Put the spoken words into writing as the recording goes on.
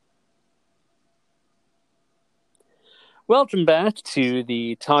Welcome back to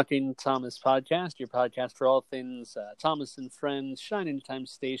the Talking Thomas podcast, your podcast for all things Thomas and Friends, Shining Time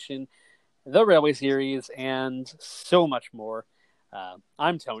Station, the Railway Series, and so much more.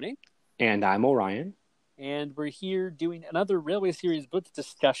 I'm Tony. And I'm Orion. And we're here doing another Railway Series book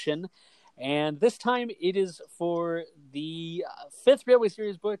discussion. And this time it is for the fifth Railway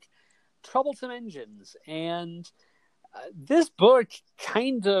Series book, Troublesome Engines. And this book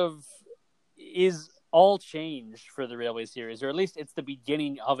kind of is all changed for the Railway Series, or at least it's the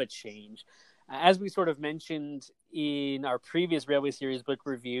beginning of a change. As we sort of mentioned in our previous Railway Series book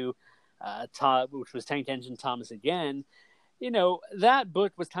review, which was Tank Engine Thomas Again, that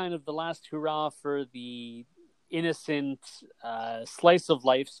book was kind of the last hurrah for the innocent slice of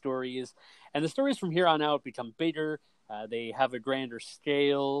life stories. And the stories from here on out become bigger. They have a grander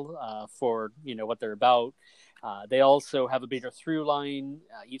scale for, what they're about. They also have a bigger through line.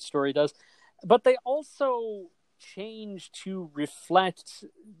 Each story does. But they also change to reflect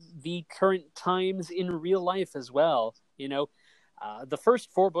the current times in real life as well. The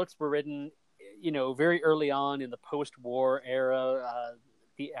first four books were written, very early on in the post-war era,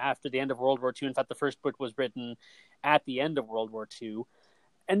 after the end of World War II. In fact, the first book was written at the end of World War II.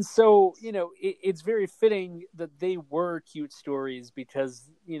 And so, it's very fitting that they were cute stories because,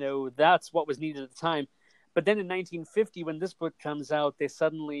 that's what was needed at the time. But then in 1950, when this book comes out, they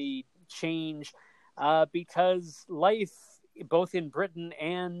suddenly change because life, both in Britain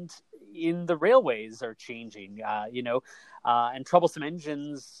and in the railways, are changing. And Troublesome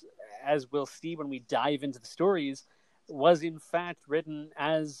Engines, as we'll see when we dive into the stories, was in fact written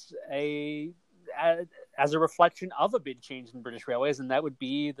as a reflection of a big change in British railways, and that would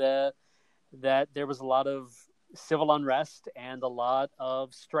be that there was a lot of civil unrest and a lot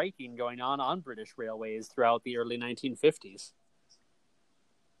of striking going on British railways throughout the early 1950s.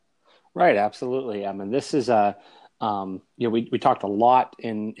 Right, absolutely. I mean, this is we talked a lot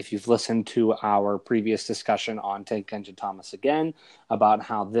if you've listened to our previous discussion on Tank Engine Thomas Again, about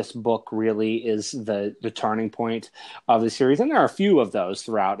how this book really is the turning point of the series. And there are a few of those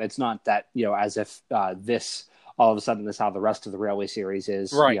throughout. It's not that, as if this all of a sudden is how the rest of the Railway Series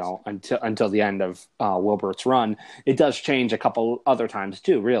is, right, until the end of Wilbert's run. It does change a couple other times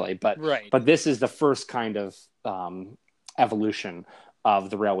too, really. But this is the first kind of evolution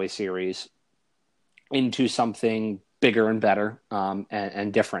of the Railway Series into something bigger and better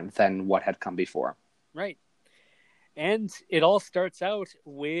and different than what had come before. Right. And it all starts out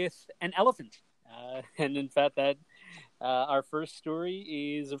with an elephant. And in fact, that our first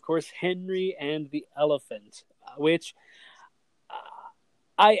story is, of course, Henry and the Elephant, which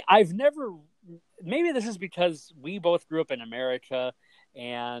I've never... Maybe this is because we both grew up in America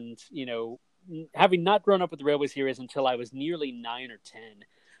and, having not grown up with the Railway Series until I was nearly 9 or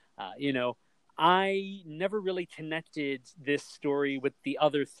 10, I never really connected this story with the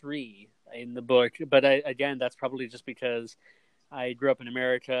other three in the book. But again, that's probably just because I grew up in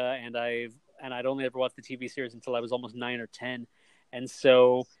America and I'd only ever watched the TV series until I was almost 9 or 10. And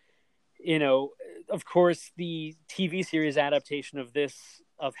so, of course, the TV series adaptation of this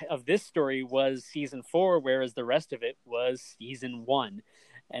story was season 4, whereas the rest of it was season 1.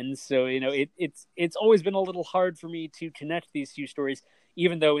 And so, it's always been a little hard for me to connect these two stories,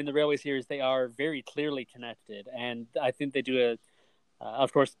 even though in the Railway Series they are very clearly connected. And I think they do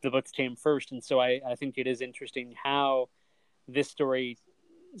of course, the books came first. And so I think it is interesting how this story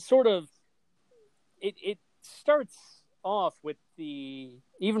sort of, it starts off with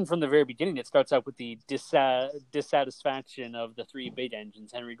even from the very beginning, it starts out with the dissatisfaction of the three big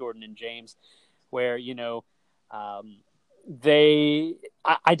engines, Henry, Gordon, and James, where,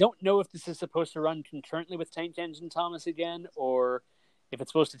 I don't know if this is supposed to run concurrently with Tank Engine Thomas Again, or if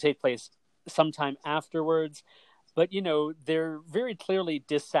it's supposed to take place sometime afterwards. But, they're very clearly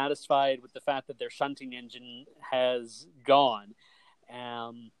dissatisfied with the fact that their shunting engine has gone.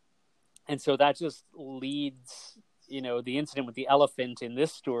 And so that just leads, the incident with the elephant in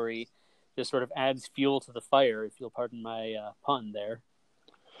this story just sort of adds fuel to the fire, if you'll pardon my pun there.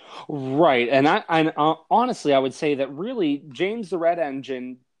 Right. And I honestly, I would say that really James the Red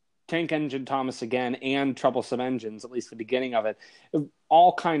Engine, Tank Engine Thomas Again, and Troublesome Engines, at least the beginning of it,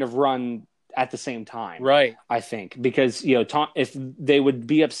 all kind of run at the same time. Right. I think, because, if they would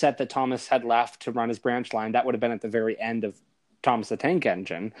be upset that Thomas had left to run his branch line, that would have been at the very end of Thomas the Tank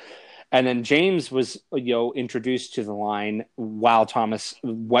Engine. And then James was, introduced to the line right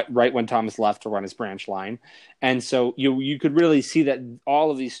when Thomas left to run his branch line. And so you could really see that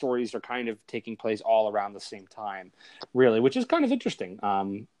all of these stories are kind of taking place all around the same time, really, which is kind of interesting.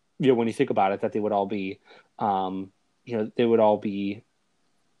 When you think about it, that they would all be,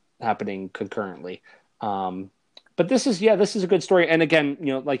 happening concurrently. But But this is a good story. And again,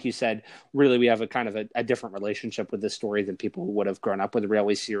 like you said, really we have a kind of a different relationship with this story than people who would have grown up with the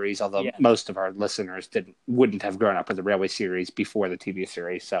Railway series, although most of our listeners wouldn't have grown up with the Railway series before the TV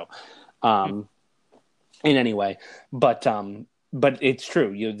series. So in any way, but it's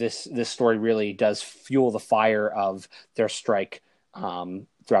true. This story really does fuel the fire of their strike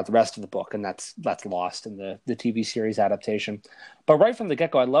throughout the rest of the book, and that's lost in the TV series adaptation. But right from the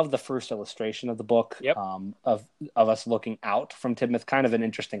get-go, I love the first illustration of the book. Yep. Of us looking out from Tidmouth, kind of an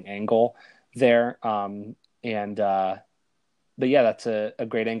interesting angle there. But yeah, that's a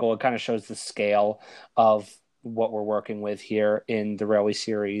great angle. It kind of shows the scale of what we're working with here in the Railway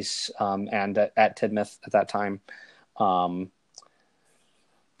series and at Tidmouth at that time.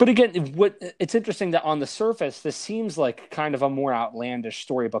 But again, it's interesting that on the surface, this seems like kind of a more outlandish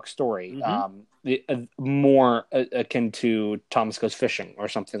storybook story, more akin to Thomas Goes Fishing or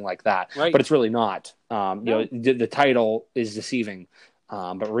something like that. Right. But it's really not. No. The title is deceiving,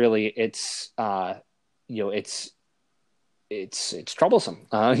 but really, it's troublesome.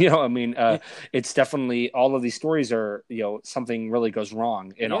 It's definitely, all of these stories are, something really goes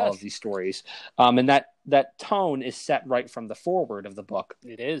wrong in all of these stories. And that tone is set right from the foreword of the book.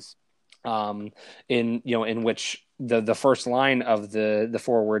 It is. In which the first line of the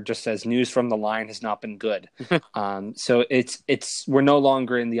foreword just says, "News from the line has not been good." So we're no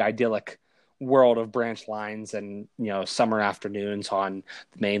longer in the idyllic world of branch lines and summer afternoons on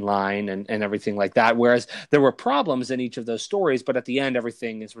the main line and everything like that, whereas there were problems in each of those stories, but at the end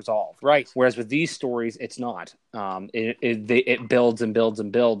everything is resolved, right? Whereas with these stories it's not. It builds and builds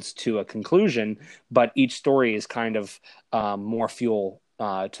and builds to a conclusion, but each story is kind of more fuel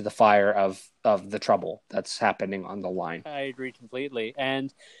to the fire of the trouble that's happening on the line. I agree completely.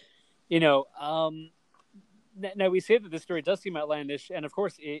 And now we say that this story does seem outlandish, and of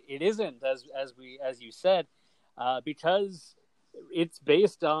course it isn't, as you said, because it's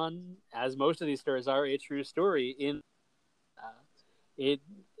based on, as most of these stories are, a true story.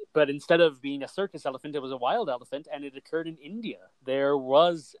 But instead of being a circus elephant, it was a wild elephant, and it occurred in India. There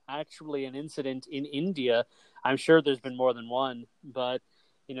was actually an incident in India. I'm sure there's been more than one, but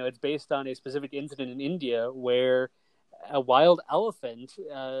it's based on a specific incident in India where a wild elephant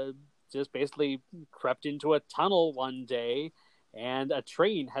just basically crept into a tunnel one day, and a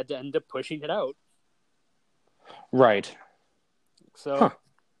train had to end up pushing it out. Right. So,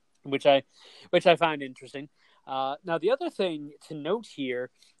 which I found interesting. Now, the other thing to note here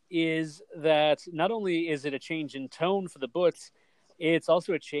is that not only is it a change in tone for the books, it's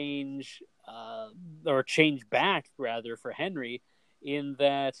also a change, or change back rather, for Henry, in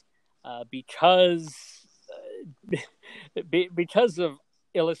that because of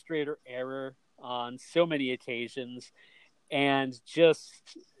illustrator error on so many occasions, and just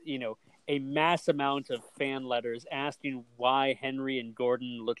a mass amount of fan letters asking why Henry and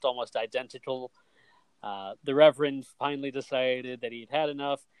Gordon looked almost identical, the Reverend finally decided that he'd had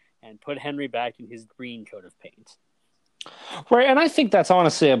enough and put Henry back in his green coat of paint. Right, and I think that's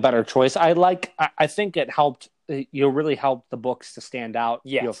honestly a better choice. I think it helped. Really helped the books to stand out.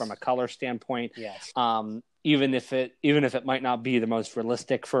 Yes. From a color standpoint. Yes. Even if it might not be the most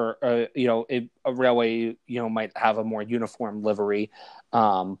realistic for a railway, might have a more uniform livery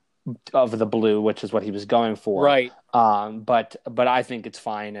of the blue, which is what he was going for. Right. But I think it's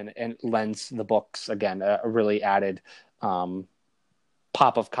fine, and lends the books again a really added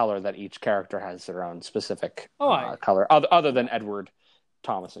pop of color that each character has their own specific color, other than Edward,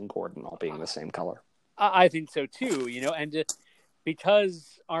 Thomas, and Gordon all being the same color. I think so too. And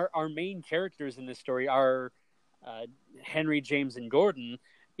because our main characters in this story are Henry, James, and Gordon,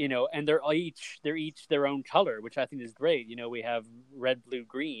 and they're each their own color, which I think is great. We have red, blue,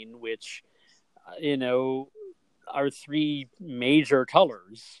 green, which are three major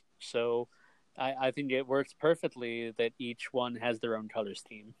colors. So I think it works perfectly that each one has their own color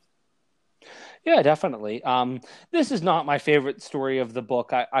scheme. Yeah, definitely. This is not my favorite story of the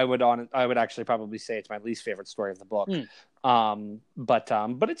book. I would actually probably say it's my least favorite story of the book.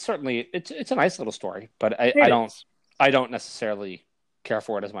 But it's certainly it's a nice little story. But I don't necessarily care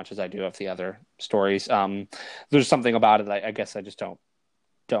for it as much as I do of the other stories. There's something about it that I guess I just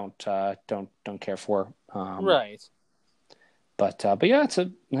don't care for. Right. But yeah, it's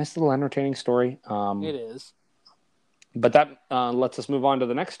a nice little entertaining story. It is. But that lets us move on to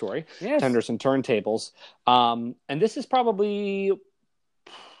the next story, yes. Tenders and Turntables. And this is probably,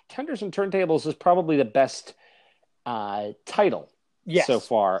 Tenders and Turntables is probably the best title so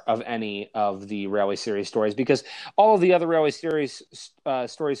far of any of the Railway series stories, because all of the other Railway series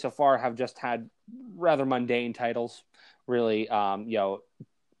stories so far have just had rather mundane titles, really.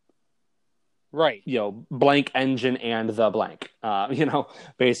 Right. Blank engine and the blank,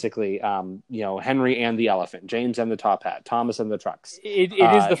 basically, Henry and the elephant, James and the top hat, Thomas and the trucks. It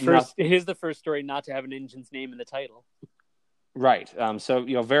is the first. It is the first story not to have an engine's name in the title. Right. So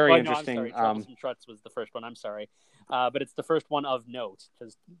very interesting. No, I'm sorry. Troublesome Trucks was the first one. I'm sorry, but it's the first one of note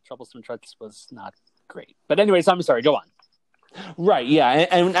because Troublesome Trucks was not great. But anyways, I'm sorry. Go on. Right, yeah,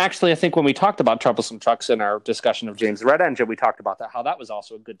 and actually, I think when we talked about Troublesome Trucks in our discussion of James the Red Engine, we talked about how that was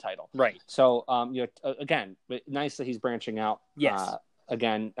also a good title. Right. So, again, nice that he's branching out. Yes.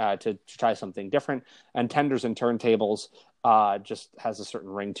 Again, to try something different, and Tenders and Turntables just has a certain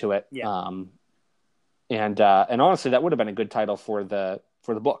ring to it. Yeah. And honestly, that would have been a good title for the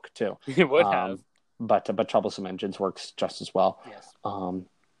book too. It would have. But Troublesome Engines works just as well. Yes.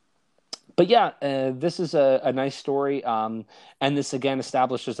 But yeah, this is a nice story, and this again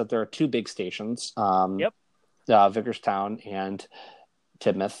establishes that there are two big stations. Yep. Vicarstown and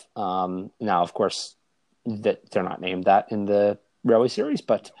Tidmouth. Now, of course, that they're not named that in the Railway series,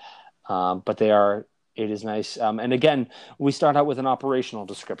 but they are. It is nice. And again, we start out with an operational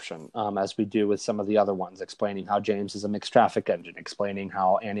description, as we do with some of the other ones, explaining how James is a mixed traffic engine, explaining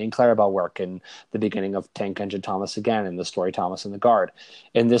how Annie and Clarabelle work in the beginning of Tank Engine Thomas again, in the story Thomas and the Guard.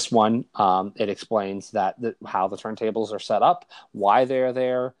 In this one, it explains how the turntables are set up, why they're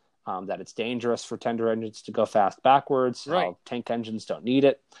there, that it's dangerous for tender engines to go fast backwards, right. How tank engines don't need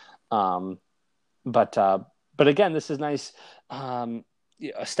it. But again, this is nice.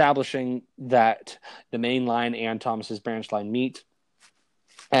 Establishing that the main line and Thomas's branch line meet,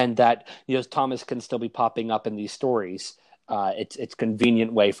 and that Thomas can still be popping up in these stories. It's a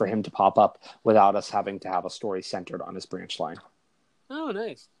convenient way for him to pop up without us having to have a story centered on his branch line. Oh,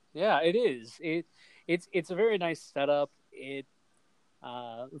 nice. Yeah, it is. It's a very nice setup. And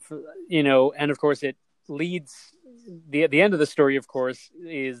of course it leads the end of the story. Of course,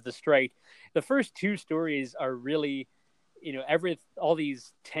 is the strike. The first two stories are really. All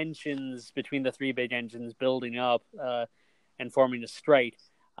these tensions between the three big engines building up and forming a strike.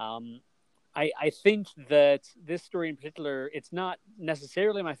 I think that this story in particular, it's not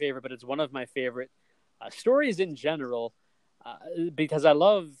necessarily my favorite, but it's one of my favorite stories in general because I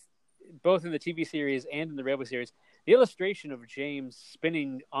love, both in the TV series and in the Railway series, the illustration of James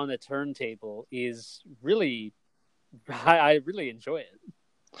spinning on the turntable is really, I really enjoy it.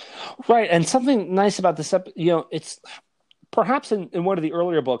 Right, and something nice about this, it's... Perhaps in one of the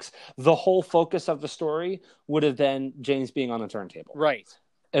earlier books, the whole focus of the story would have been James being on the turntable. Right.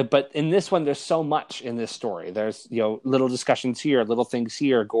 But in this one, there's so much in this story. There's, little discussions here, little things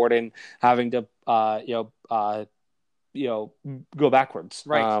here. Gordon having to, go backwards.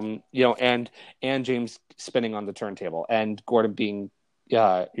 Right. And James spinning on the turntable, and Gordon being,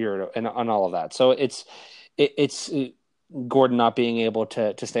 and all of that. So it's Gordon not being able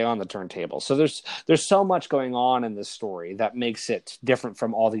to stay on the turntable. So there's so much going on in this story that makes it different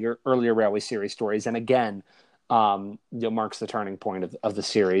from all the earlier Railway series stories. And again, marks the turning point of the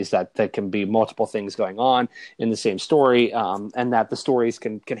series, that there can be multiple things going on in the same story, and that the stories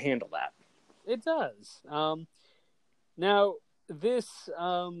can handle that. It does. Now this,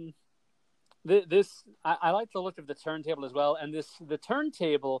 I like the look of the turntable as well. And the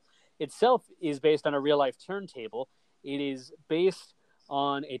turntable itself is based on a real life turntable. It is based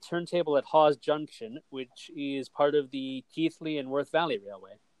on a turntable at Hawes Junction, which is part of the Keighley and Worth Valley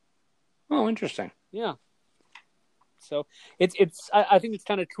Railway. Oh, interesting. Yeah. So I think it's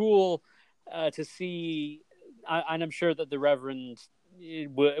kind of cool to see, and I'm sure that the Reverend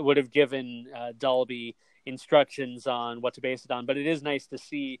would have given Dalby instructions on what to base it on, but it is nice to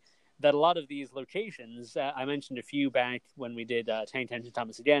see that a lot of these locations, I mentioned a few back when we did Tank Engine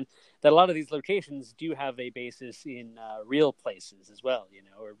Thomas again, that a lot of these locations do have a basis in real places as well,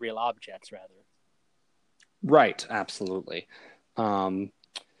 or real objects rather. Right, absolutely.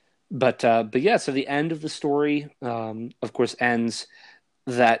 But yeah, so the end of the story, of course, ends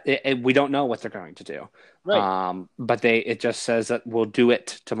that we don't know what they're going to do. Right. But it just says that we'll do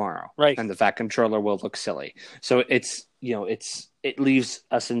it tomorrow. Right. And the Vat Controller will look silly. So it leaves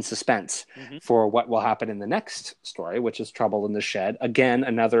us in suspense for what will happen in the next story, which is Trouble in the Shed. Again,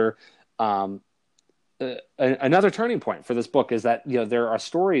 another turning point for this book is that, there are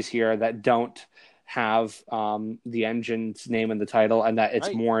stories here that don't have the engine's name in the title, and that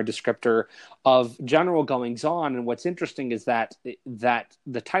it's more a descriptor of general goings on. And what's interesting is that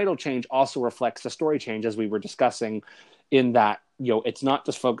the title change also reflects the story change, as we were discussing, in that it's not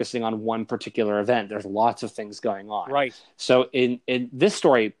just focusing on one particular event. There's lots of things going on. Right. So in this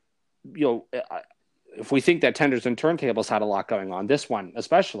story, if we think that Tenders and Turntables had a lot going on, this one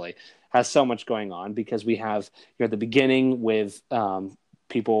especially has so much going on, because we have the beginning with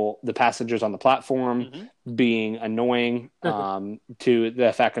the passengers on the platform being annoying to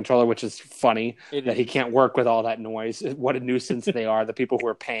the Fat Controller, which is funny that he can't work with all that noise. What a nuisance they are, the people who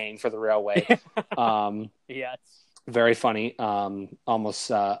are paying for the railway. Yes. Very funny. Almost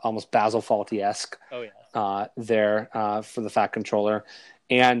Basil Fawlty-esque. Oh, yeah. There for the Fat Controller.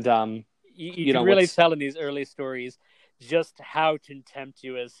 And you can really tell in these early stories just how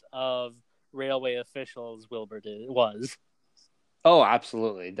contemptuous of railway officials Wilbur was. Oh,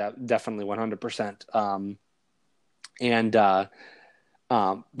 absolutely. Definitely 100%.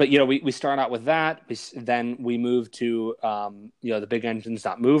 But we start out with that. Then we move to the big engine's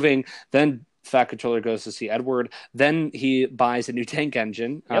not moving. Then Fat Controller goes to see Edward. Then he buys a new tank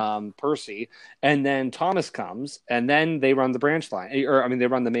engine, Percy, and then Thomas comes, and then they run the branch line, they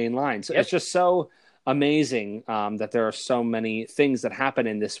run the main line. So it's just so amazing that there are so many things that happen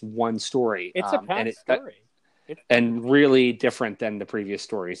in this one story. It's a packed story. And really different than the previous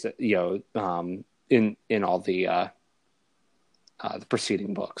stories that in all the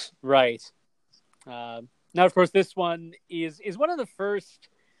preceding books. Right. Now, of course, this one is one of the first.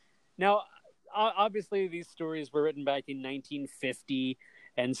 Now, obviously, these stories were written back in 1950,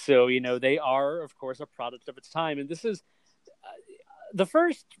 and so they are, of course, a product of its time. And this is the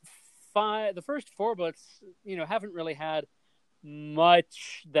first four books. Haven't really had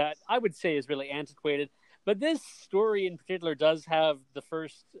much that I would say is really antiquated. But this story in particular does have the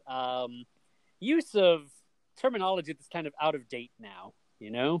first use of terminology that's kind of out of date now,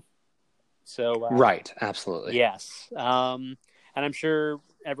 So right, absolutely. Yes. And I'm sure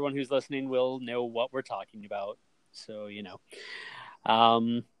everyone who's listening will know what we're talking about. So,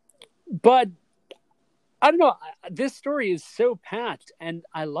 but I don't know. This story is so packed and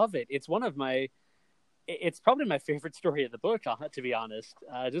I love it. It's probably my favorite story of the book, to be honest,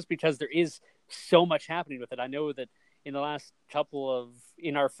 just because there is so much happening with it. I know that in our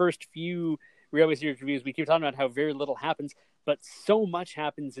first few Railway Series reviews, we keep talking about how very little happens, but so much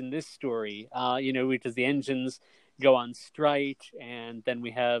happens in this story, because the engines go on strike, and then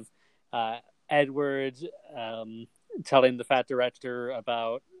we have Edward telling the Fat Director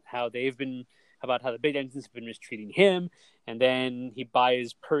about how the big engines have been mistreating him, and then he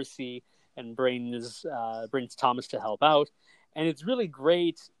buys Percy and brings Thomas to help out. And it's really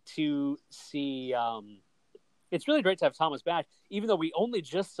great to see. It's really great to have Thomas back, even though we only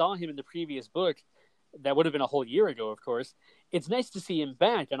just saw him in the previous book. That would have been a whole year ago, of course. It's nice to see him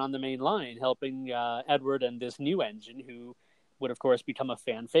back and on the main line, helping Edward and this new engine, who would, of course, become a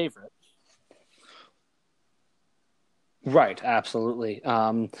fan favorite. Right, absolutely.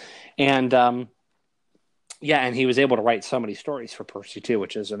 And he was able to write so many stories for Percy too,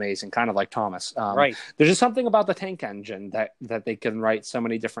 which is amazing. Kind of like Thomas. Right. There's just something about the tank engine that they can write so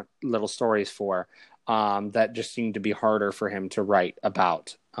many different little stories for, that just seemed to be harder for him to write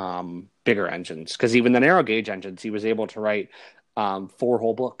about bigger engines. Because even the narrow gauge engines, he was able to write 4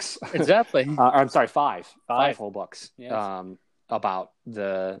 whole books. Exactly. I'm sorry, 5 whole books. Yes. About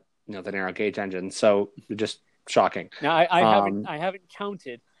the the narrow gauge engine. So just shocking. Now I haven't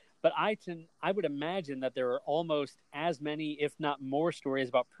counted. But I would imagine that there are almost as many, if not more, stories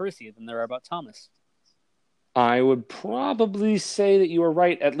about Percy than there are about Thomas. I would probably say that you are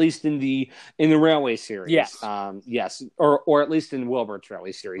right, at least in the Railway series. Yes. Yes, or at least in Wilbert's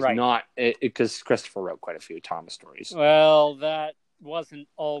Railway series, right. Not because Christopher wrote quite a few Thomas stories. Well, that wasn't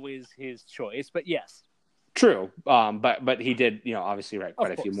always his choice, but yes. True, but he did, obviously write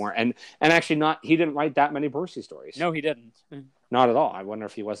quite a few more, and actually he didn't write that many Percy stories. No, he didn't. Not at all. I wonder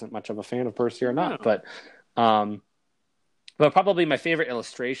if he wasn't much of a fan of Percy or not. No. But probably my favorite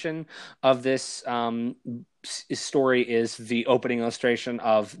illustration of this story is the opening illustration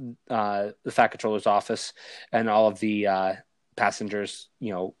of the Fat Controller's office and all of the passengers,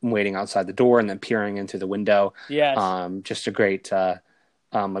 waiting outside the door and then peering into the window. Yes. Just a great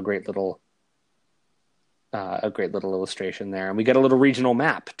little illustration there, and we get a little regional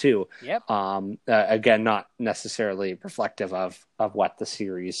map too. Yep. Again, not necessarily reflective of what the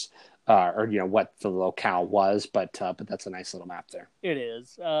series or what the locale was, but that's a nice little map there. It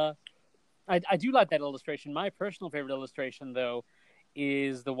is. I do like that illustration. My personal favorite illustration, though,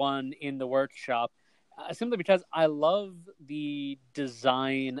 is the one in the workshop, simply because I love the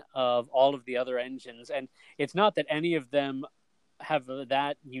design of all of the other engines, and it's not that any of them have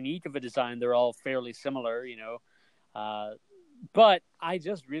that unique of a design. They're all fairly similar, but I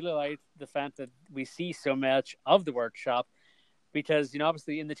just really like the fact that we see so much of the workshop, because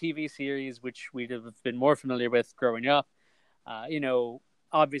obviously in the TV series, which we'd have been more familiar with growing up,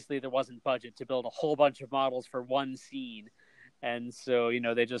 obviously there wasn't budget to build a whole bunch of models for one scene, and so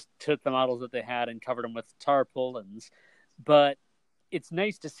they just took the models that they had and covered them with tarpaulins. But it's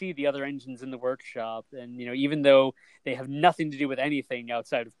nice to see the other engines in the workshop, and even though they have nothing to do with anything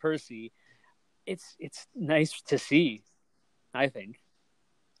outside of Percy, it's nice to see, I think.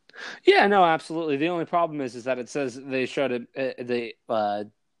 Yeah, no, absolutely. The only problem is that it says they showed it.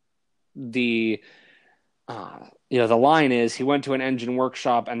 The line is he went to an engine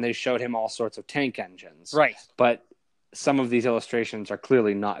workshop and they showed him all sorts of tank engines. Right. But some of these illustrations are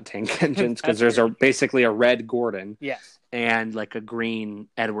clearly not tank engines because That's there's basically a red Gordon. Yes. And like a green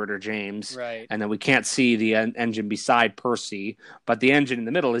Edward or James. Right. And then we can't see the engine beside Percy, but the engine in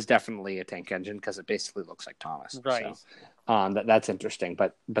the middle is definitely a tank engine because it basically looks like Thomas. Right. So that's interesting,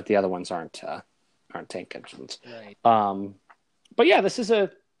 but the other ones aren't tank engines. Right. But yeah, this is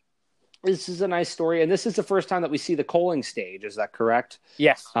a nice story, and this is the first time that we see the coaling stage. Is that correct?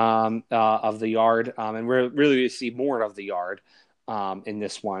 Yes. Of the yard, and we're really see more of the yard in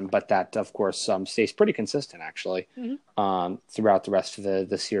this one, but that of course stays pretty consistent actually throughout the rest of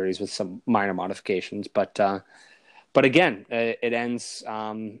the series with some minor modifications. But again, it ends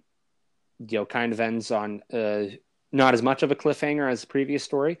kind of ends on not as much of a cliffhanger as the previous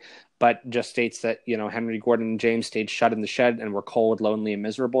story, but just states that Henry, Gordon, and James stayed shut in the shed and were cold, lonely, and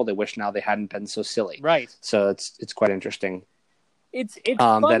miserable. They wish now they hadn't been so silly. Right. So it's quite interesting. It's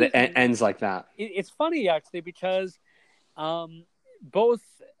funny. That it ends like that. It's funny actually because both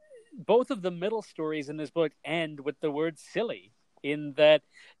of the middle stories in this book end with the word silly, in that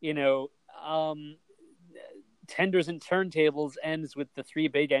Tenders and Turntables ends with the three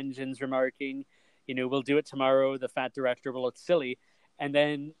big engines remarking, we'll do it tomorrow, the fat director will look silly. And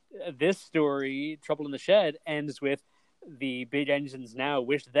then this story, Trouble in the Shed, ends with the big engines now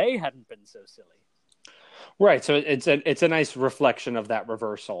wish they hadn't been so silly. Right, so it's a nice reflection of that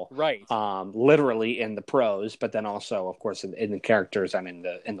reversal, right? Literally in the prose, but then also, of course, in the characters and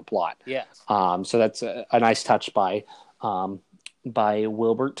in the plot. Yes. So that's a nice touch by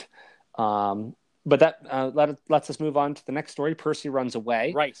Wilbert. But that lets us move on to the next story. Percy Runs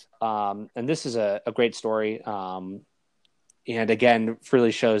Away. Right. And this is a great story. And again,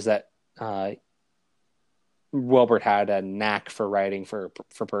 really shows that Wilbert had a knack for writing for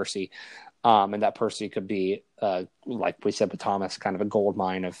Percy. And that Percy could be, like we said with Thomas, kind of a gold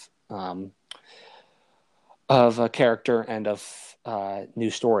mine of a character and of new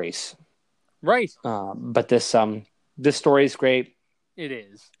stories. Right. But this story is great. It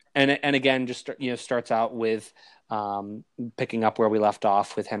is. And again, just starts out with picking up where we left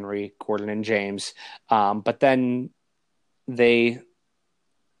off with Henry, Gordon, and James. But then they,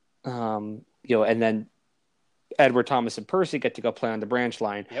 and then Edward, Thomas, and Percy get to go play on the branch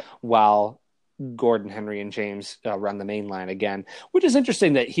line, while Gordon, Henry, and James run the main line again, which is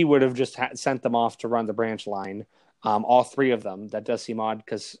interesting that he would have just sent them off to run the branch line, all three of them. That does seem odd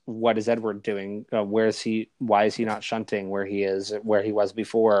because what is Edward doing? Where is he? Why is he not shunting where he was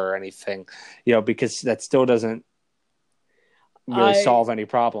before or anything? Because that still doesn't really solve any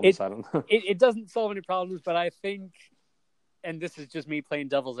problems. I don't know. It doesn't solve any problems, but I think, and this is just me playing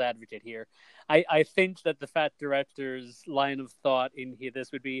devil's advocate here, I think that the fat director's line of thought in here,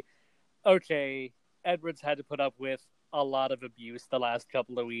 this would be, okay, Edward's had to put up with a lot of abuse the last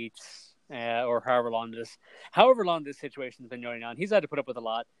couple of weeks, or however long this situation's been going on. He's had to put up with a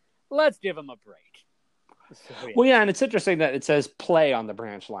lot. Let's give him a break. So, yeah. Well, yeah, and it's interesting that it says play on the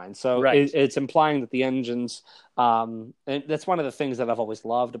branch line. So it's implying that the engines, and that's one of the things that I've always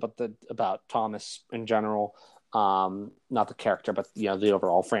loved about Thomas in general, not the character, but the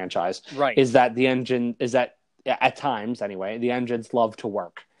overall franchise, right? Is that at times anyway, the engines love to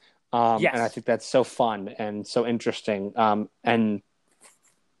work, and I think that's so fun and so interesting, and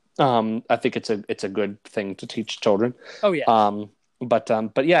I think it's a good thing to teach children. Oh yeah.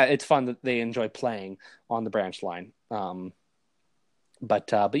 But yeah, it's fun that they enjoy playing on the branch line.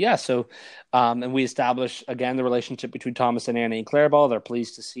 But yeah, so and we establish again the relationship between Thomas and Annie and Claribel. They're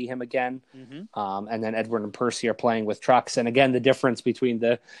pleased to see him again. Mm-hmm. And then Edward and Percy are playing with trucks. And again, the difference between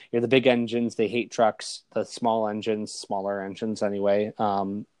the big engines, they hate trucks. The smaller engines anyway,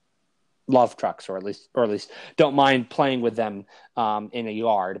 love trucks, or at least don't mind playing with them in a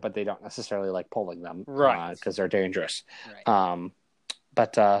yard, but they don't necessarily like pulling them, right? Because they're dangerous. Right.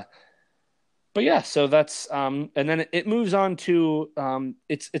 But yeah, so that's and then it moves on to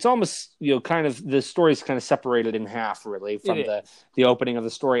it's almost kind of the story's kind of separated in half really from the opening of the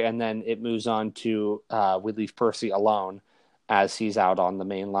story, and then it moves on to we leave Percy alone as he's out on the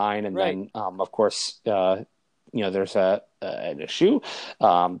main line, and then of course there's an issue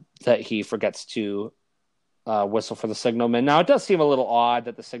that he forgets to whistle for the signalman. Now, it does seem a little odd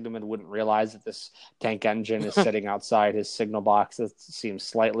that the signalman wouldn't realize that this tank engine is sitting outside his signal box. It seems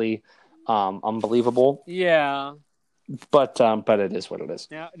slightly unbelievable. Yeah. but it is what it is.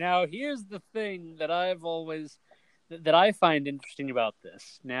 Now here's the thing that I find interesting about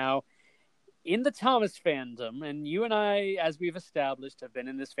this. Now, in the Thomas fandom, and you and I, as we've established, have been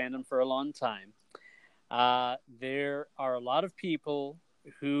in this fandom for a long time, there are a lot of people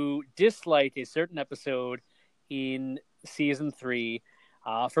who dislike a certain episode in season 3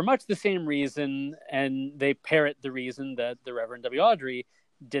 for much the same reason, and they parrot the reason that the Reverend W. Awdry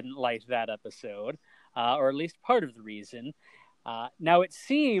didn't like that episode, or at least part of the reason. Now, it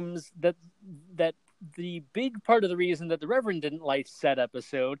seems that the big part of the reason that the Reverend didn't like said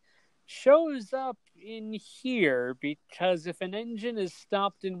episode shows up in here, because if an engine is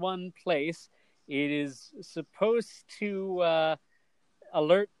stopped in one place, it is supposed to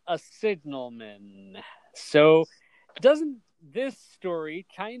alert a signalman. So doesn't this story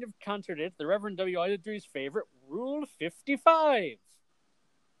kind of contradict the Reverend W. Awdry's favorite Rule 55?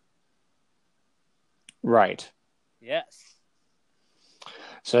 Right. Yes.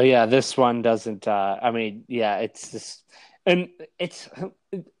 So yeah, this one doesn't. It's just, and it's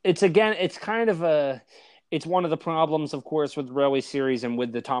again, it's kind of it's one of the problems, of course, with the Railway series and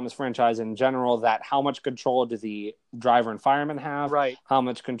with the Thomas franchise in general, that how much control do the driver and fireman have? Right. How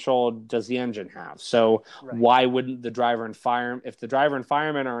much control does the engine have? So Right. Why wouldn't the driver and fireman, if the driver and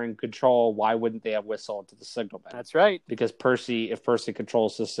fireman are in control, why wouldn't they have whistle to the signalman? That's right. Because if Percy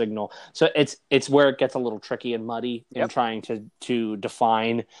controls the signal. So it's where it gets a little tricky and muddy in trying to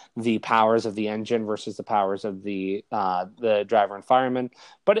define the powers of the engine versus the powers of the driver and fireman.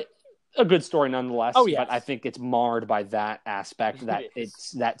 But a good story nonetheless. Oh, yes. But I think it's marred by that aspect that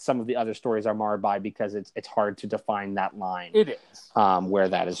that some of the other stories are marred by, because it's hard to define that line. It is. Where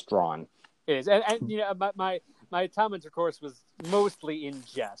that is drawn. It is. And you know, my comments, of course, was mostly in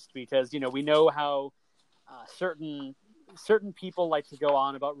jest, because, you know, we know how certain people like to go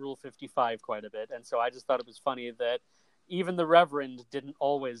on about Rule 55 quite a bit. And so I just thought it was funny that even the Reverend didn't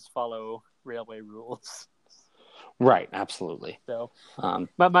always follow railway rules. Right, absolutely. So,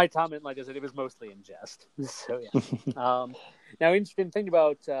 my comment, like I said, it was mostly in jest. So, yeah. Now, interesting thing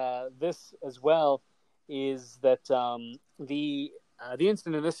about this as well is that the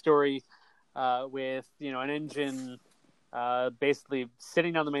incident in this story with, you know, an engine basically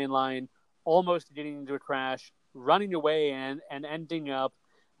sitting on the main line, almost getting into a crash, running away, and ending up,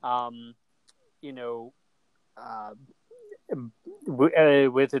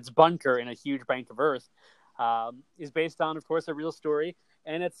 with its bunker in a huge bank of earth. Is based on, of course, a real story,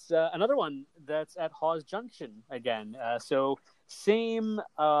 and it's another one that's at Hawes Junction again. So same,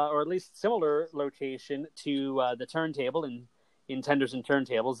 or at least similar location to the turntable in Tenders and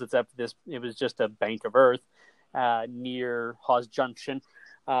Turntables, except it was just a bank of earth near Hawes Junction.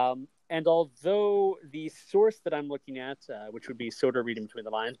 And although the source that I'm looking at, which would be Soda Reading Between the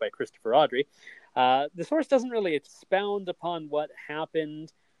Lines by Christopher Awdry, the source doesn't really expound upon what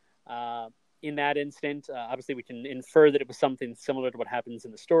happened in that instant. Obviously, we can infer that it was something similar to what happens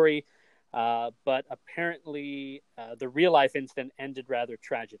in the story, but apparently the real-life incident ended rather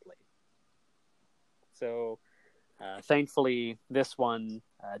tragically. So, thankfully, this one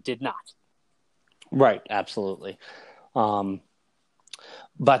did not. Right, absolutely. But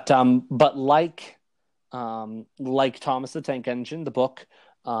like Thomas the Tank Engine, the book,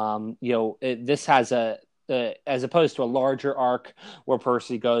 this has as opposed to a larger arc where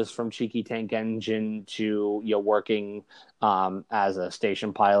Percy goes from cheeky tank engine to working as a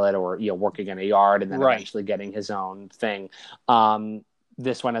station pilot, or working in a yard, and then eventually getting his own thing.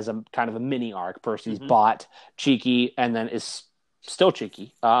 This one has a kind of a mini arc. Percy's bought cheeky and then is still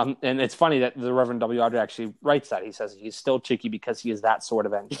cheeky. And it's funny that the Reverend W. Awdry actually writes that. He says he's still cheeky because he is that sort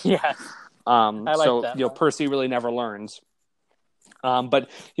of engine. Yeah. I like that. Percy really never learns. But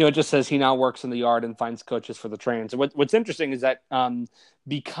it just says he now works in the yard and finds coaches for the trains. And what's interesting is that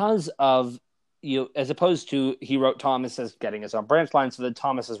because of as opposed to he wrote Thomas as getting his own branch line, so that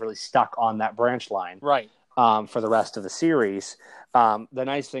Thomas is really stuck on that branch line, right? For the rest of the series. The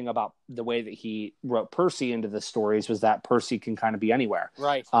nice thing about the way that he wrote Percy into the stories was that Percy can kind of be anywhere.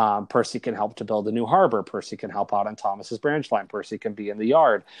 Right. Percy can help to build a new harbor. Percy can help out on Thomas's branch line. Percy can be in the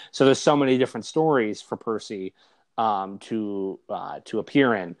yard. So there's so many different stories for Percy to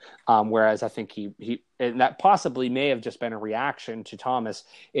appear in, whereas I think he and that possibly may have just been a reaction to Thomas,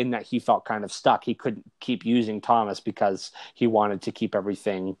 in that he felt kind of stuck. He couldn't keep using Thomas because he wanted to keep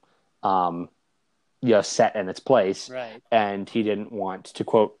everything set in its place, right? And he didn't want, to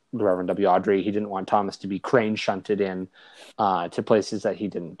quote the Reverend W. Awdry, he didn't want Thomas to be crane shunted in to places that he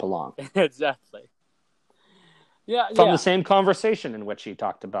didn't belong. Exactly. Yeah, from the same conversation in which he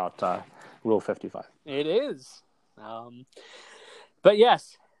talked about Rule 55. It is. But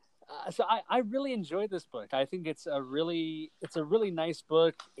yes, So I really enjoyed this book. I think it's a really nice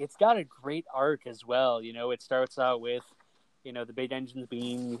book. It's got a great arc as well. You know, it starts out with, you know, the big engines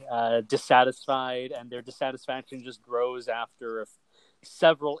being dissatisfied, and their dissatisfaction just grows after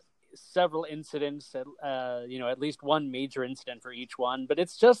several incidents. You know, at least one major incident for each one. But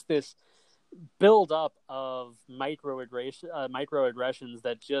it's just this build up of microaggressions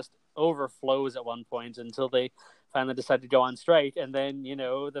that just overflows at one point until they finally decide to go on strike. And then, you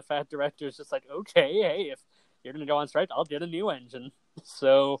know, the fat director is just like, okay, hey, if you're going to go on strike, I'll get a new engine.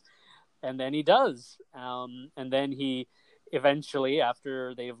 So, and then he does. And then he eventually,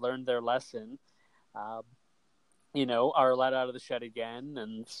 after they've learned their lesson, you know, are let out of the shed again.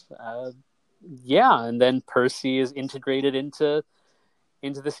 And and then Percy is integrated into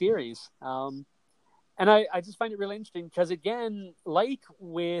the series. And I just find it really interesting because, again, like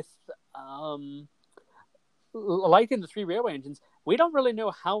in the Three Railway Engines, we don't really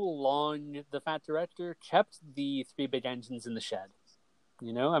know how long the Fat Director kept the three big engines in the shed.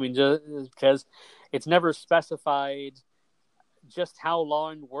 You know, I mean, just because it's never specified just how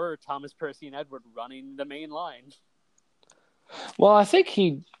long were Thomas, Percy, and Edward running the main line. Well, I think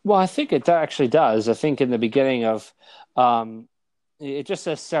it actually does. I think in the beginning of, it just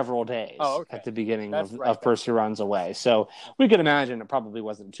says several days at the beginning of Percy Runs Away. So we could imagine it probably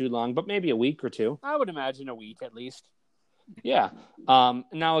wasn't too long, but maybe a week or two. I would imagine a week at least. Yeah.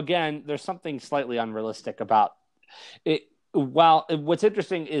 Now, again, there's something slightly unrealistic about it. While what's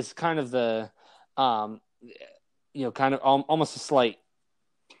interesting is kind of the, you know, kind of almost a slight,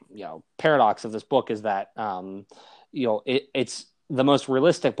 you know, paradox of this book is that, you know, it's the most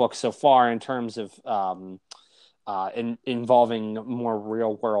realistic book so far in terms of involving more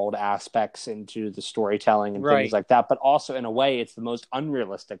real world aspects into the storytelling and things like that. But also, in a way, it's the most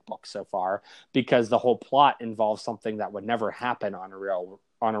unrealistic book so far because the whole plot involves something that would never happen on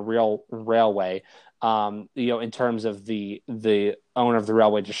a real railway. You know, in terms of the owner of the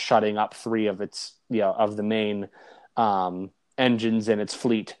railway just shutting up three of its, you know, of the main engines in its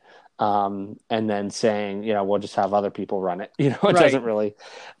fleet. And then saying, you know, we'll just have other people run it. You know, it doesn't really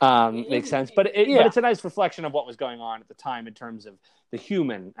make sense. But it's a nice reflection of what was going on at the time in terms of the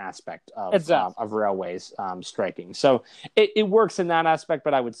human aspect of railways striking. So it works in that aspect,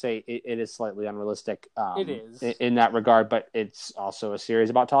 but I would say it is slightly unrealistic it is. in that regard. But it's also a series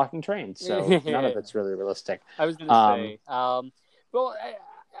about talking trains, so none of it's really realistic. I was going to say, well,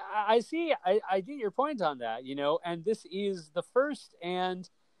 I see, I get your point on that, you know, and this is the first and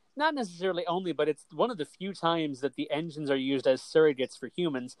not necessarily only, but it's one of the few times that the engines are used as surrogates for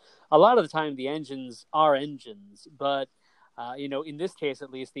humans. A lot of the time, the engines are engines, but you know, in this case,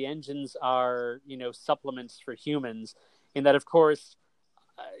 at least, the engines are, you know, supplements for humans. In that, of course,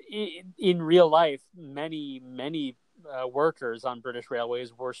 in real life, many workers on British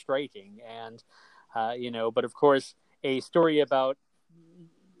railways were striking, and you know, but of course, a story about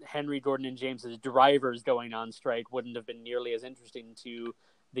Henry, Gordon, and James's drivers going on strike wouldn't have been nearly as interesting to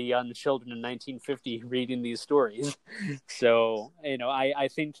the young children in 1950 reading these stories. So, you know, I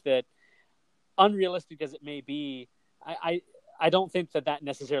think that, unrealistic as it may be, I don't think that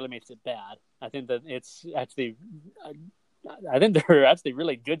necessarily makes it bad. I think that it's actually, I think they're actually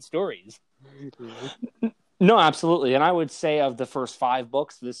really good stories. No, absolutely. And I would say of the first 5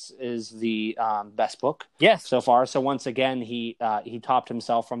 books, this is the best book so far. So once again, he topped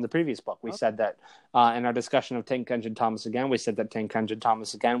himself from the previous book. We said that in our discussion of Tank Engine Thomas Again, we said that Tank Engine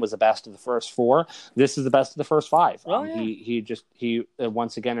Thomas Again was the best of the first 4. This is the best of the first 5. He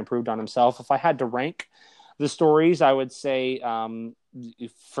once again improved on himself. If I had to rank the stories, I would say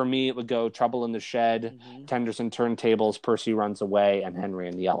for me it would go Trouble in the Shed, Tenders and Turntables, Percy Runs Away, and Henry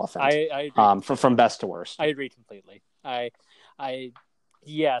and the Elephant. I agree. From best to worst. I agree completely.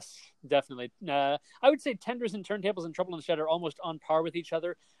 Yes, definitely. I would say Tenders and Turntables and Trouble in the Shed are almost on par with each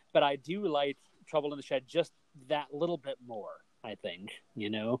other, but I do like Trouble in the Shed just that little bit more, I think, you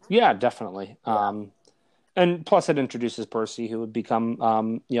know? Yeah, definitely. Yeah. And plus it introduces Percy, who would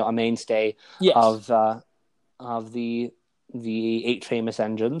become, you know, a mainstay of the 8 famous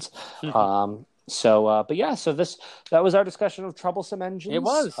engines. So that was our discussion of Troublesome Engines. It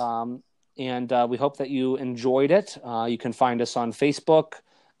was. And we hope that you enjoyed it. You can find us on Facebook,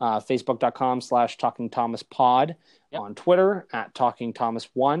 facebook.com/TalkingThomasPod, on Twitter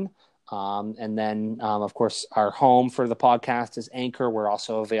 @TalkingThomas1. And then, of course, our home for the podcast is Anchor. We're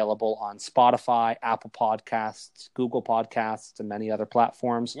also available on Spotify, Apple Podcasts, Google Podcasts, and many other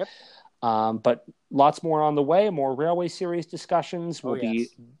platforms. Yep. But lots more on the way, more Railway series discussions. We'll be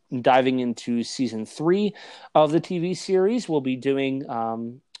diving into season 3 of the TV series. We'll be doing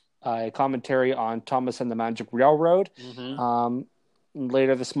a commentary on Thomas and the Magic Railroad.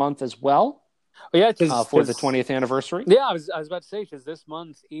 later this month as well. Oh, yeah, for the 20th anniversary. Yeah, I was about to say, because this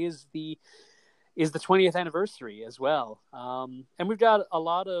month is the 20th anniversary as well, and we've got a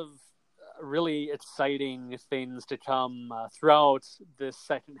lot of really exciting things to come throughout this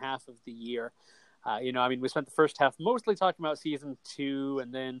second half of the year. We spent the first half mostly talking about season 2,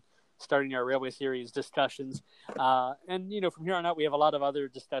 and then starting our Railway Series discussions. And from here on out, we have a lot of other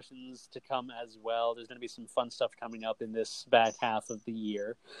discussions to come as well. There's going to be some fun stuff coming up in this back half of the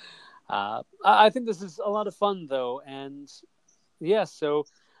year. I think this is a lot of fun, though, and yeah, so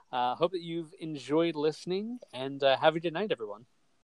hope that you've enjoyed listening, and have a good night, everyone.